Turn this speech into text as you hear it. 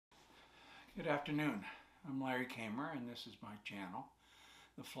Good afternoon. I'm Larry Kamer, and this is my channel,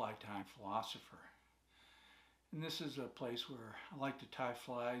 The Fly Tying Philosopher. And this is a place where I like to tie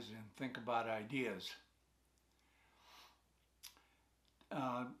flies and think about ideas.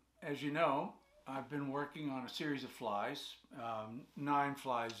 As you know, I've been working on a series of flies, 9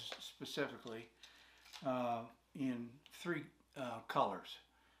 flies specifically, in 3 colors.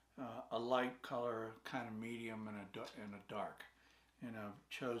 A light color, kind of medium, and a dark. And I've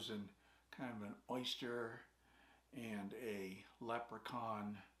chosen kind of an oyster and a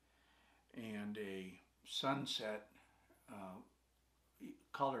leprechaun and a sunset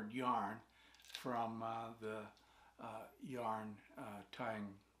colored yarn from the yarn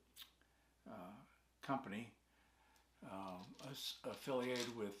tying company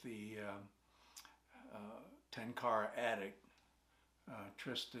affiliated with the Tenkara addict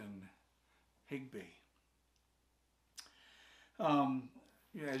Tristan Higby.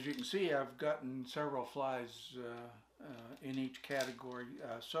 As you can see, I've gotten several flies in each category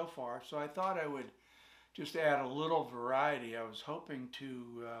so far, so I thought I would just add a little variety. I was hoping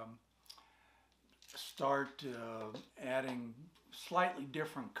to start adding slightly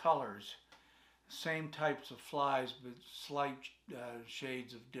different colors, same types of flies, but slight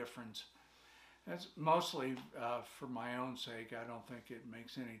shades of difference. That's mostly for my own sake. I don't think it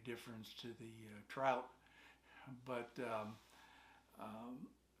makes any difference to the trout, but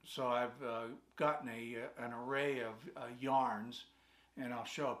so I've gotten an array of yarns, and I'll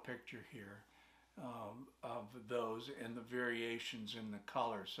show a picture here of those and the variations in the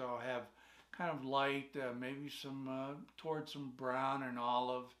color. So I'll have kind of light, maybe some towards some brown and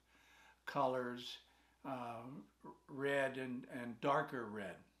olive colors, red and darker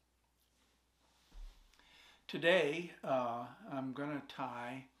red. Today I'm going to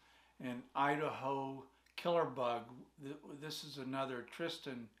tie an Idaho killer bug. This is another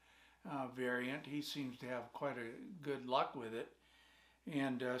Tristan variant. He seems to have quite a good luck with it,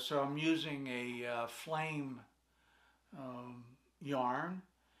 and so I'm using a flame yarn.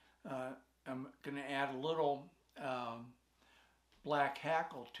 I'm going to add a little black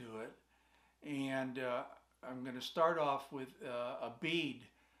hackle to it, and I'm going to start off with a bead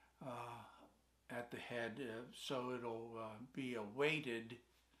at the head, so it'll be a weighted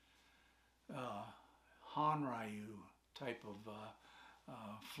Hanryu type of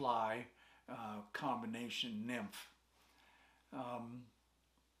fly combination nymph.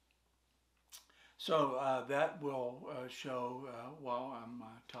 So that will show while I'm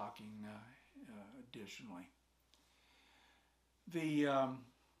talking additionally. The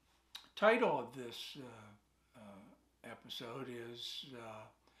title of this episode is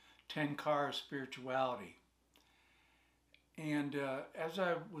Tenkara Spirituality. And as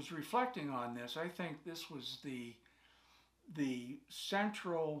I was reflecting on this, I think this was the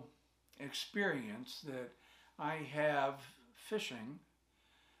central experience that I have fishing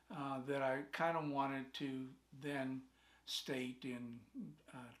that I kind of wanted to then state in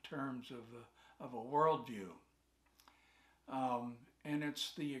terms of a worldview. And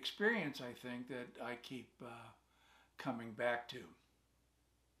it's the experience, I think, that I keep coming back to.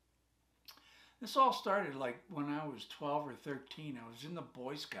 This all started like when I was 12 or 13. I was in the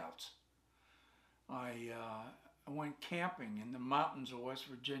Boy Scouts. I went camping in the mountains of West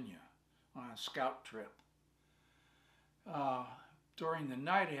Virginia on a scout trip. During the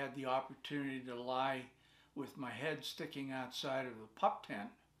night, I had the opportunity to lie with my head sticking outside of the pup tent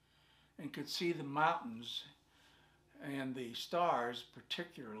and could see the mountains and the stars,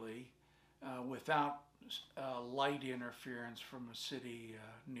 particularly without light interference from a city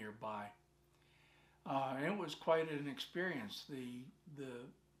nearby. It was quite an experience. The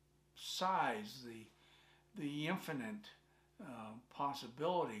size, the infinite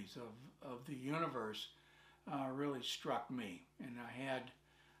possibilities of the universe really struck me, and I had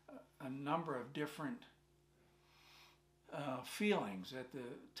a number of different feelings at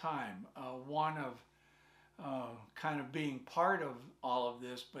the time. One of kind of being part of all of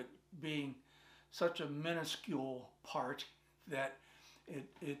this, but being such a minuscule part that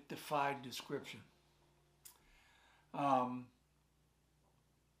it defied description. I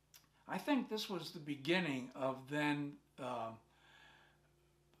think this was the beginning of then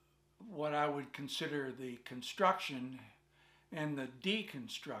what I would consider the construction and the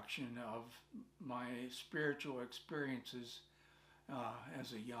deconstruction of my spiritual experiences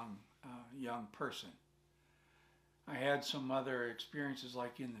as a young person. I had some other experiences,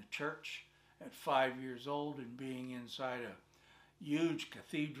 like in the church at 5 years old and being inside a huge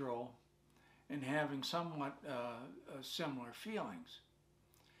cathedral and having somewhat similar feelings.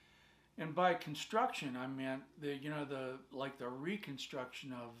 And by construction, I meant like the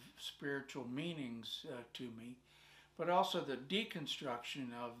reconstruction of spiritual meanings to me, but also the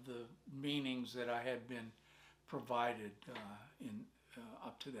deconstruction of the meanings that I had been provided in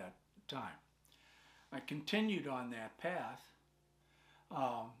up to that time. I continued on that path,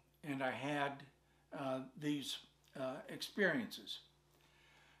 and I had these experiences.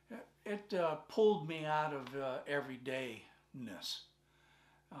 It pulled me out of everydayness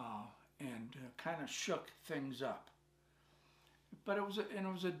and kind of shook things up. But it was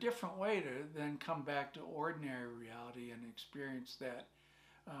a different way to then come back to ordinary reality and experience that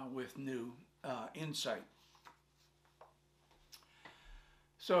with new insight.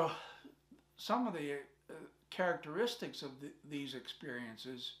 So some of the characteristics of these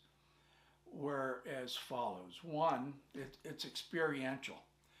experiences were as follows. One, it's experiential.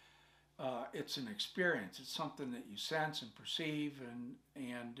 It's an experience. It's something that you sense and perceive,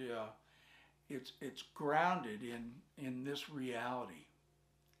 and it's grounded in this reality.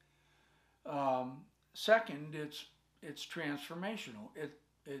 Second, it's transformational.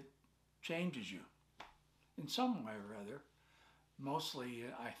 It changes you in some way or other. Mostly,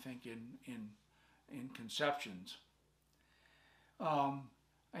 I think in conceptions. I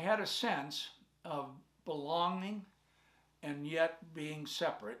had a sense of belonging and yet being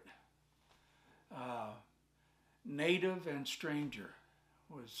separate. Native and stranger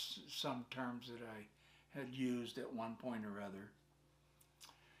was some terms that I had used at one point or other.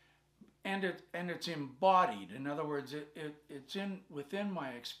 And it's embodied. In other words, it's within my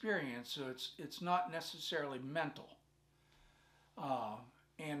experience, so it's not necessarily mental.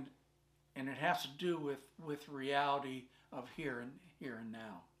 And it has to do with reality of here and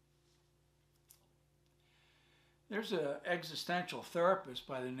now. There's an existential therapist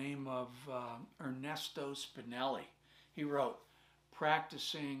by the name of Ernesto Spinelli. He wrote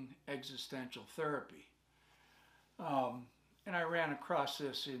Practicing Existential Therapy. And I ran across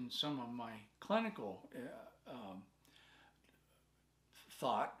this in some of my clinical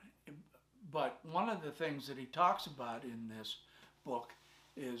thought. But one of the things that he talks about in this book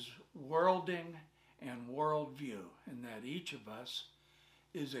is worlding and worldview, and that each of us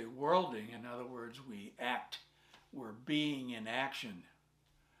is a worlding. In other words, we're being in action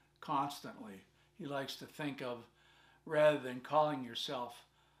constantly. He likes to think of, rather than calling yourself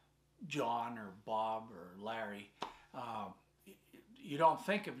John or Bob or Larry, you don't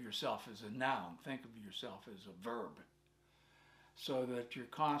think of yourself as a noun, think of yourself as a verb, so that you're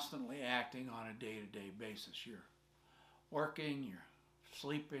constantly acting on a day-to-day basis. You're working, you're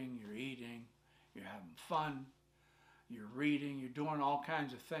sleeping, you're eating, you're having fun, you're reading, you're doing all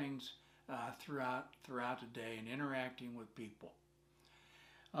kinds of things throughout the day and interacting with people.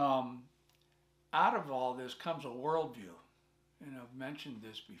 Out of all this comes a worldview, and I've mentioned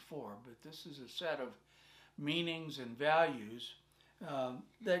this before, but this is a set of meanings and values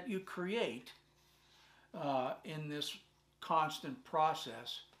that you create in this constant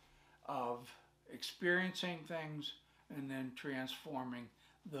process of experiencing things and then transforming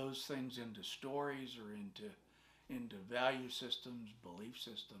those things into stories or into value systems, belief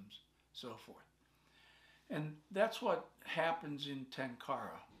systems, so forth. And that's what happens in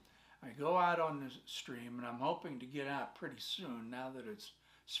Tenkara. I go out on the stream, and I'm hoping to get out pretty soon now that it's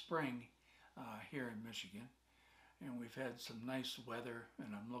spring here in Michigan. And we've had some nice weather,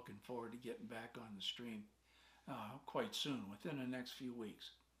 and I'm looking forward to getting back on the stream quite soon, within the next few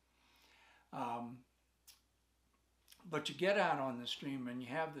weeks. But you get out on the stream and you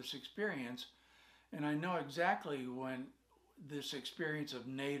have this experience, and I know exactly when this experience of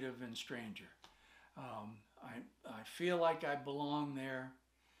native and stranger. I feel like I belong there.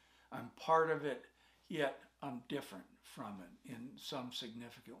 I'm part of it, yet I'm different from it in some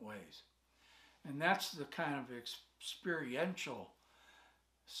significant ways. And that's the kind of experiential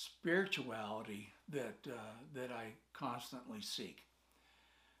spirituality that I constantly seek.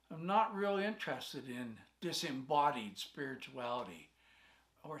 I'm not really interested in disembodied spirituality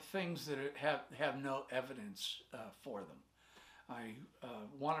or things that have no evidence for them. I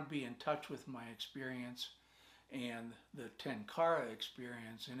want to be in touch with my experience, and the Tenkara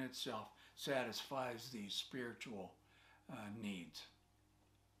experience in itself satisfies these spiritual needs.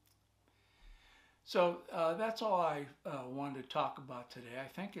 So that's all I wanted to talk about today. I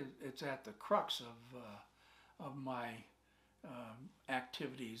think it's at the crux of my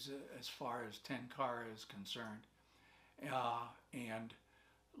activities as far as Tenkara is concerned, and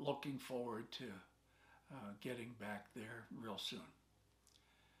looking forward to getting back there real soon.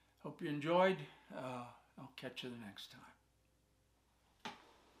 Hope you enjoyed. I'll catch you the next time.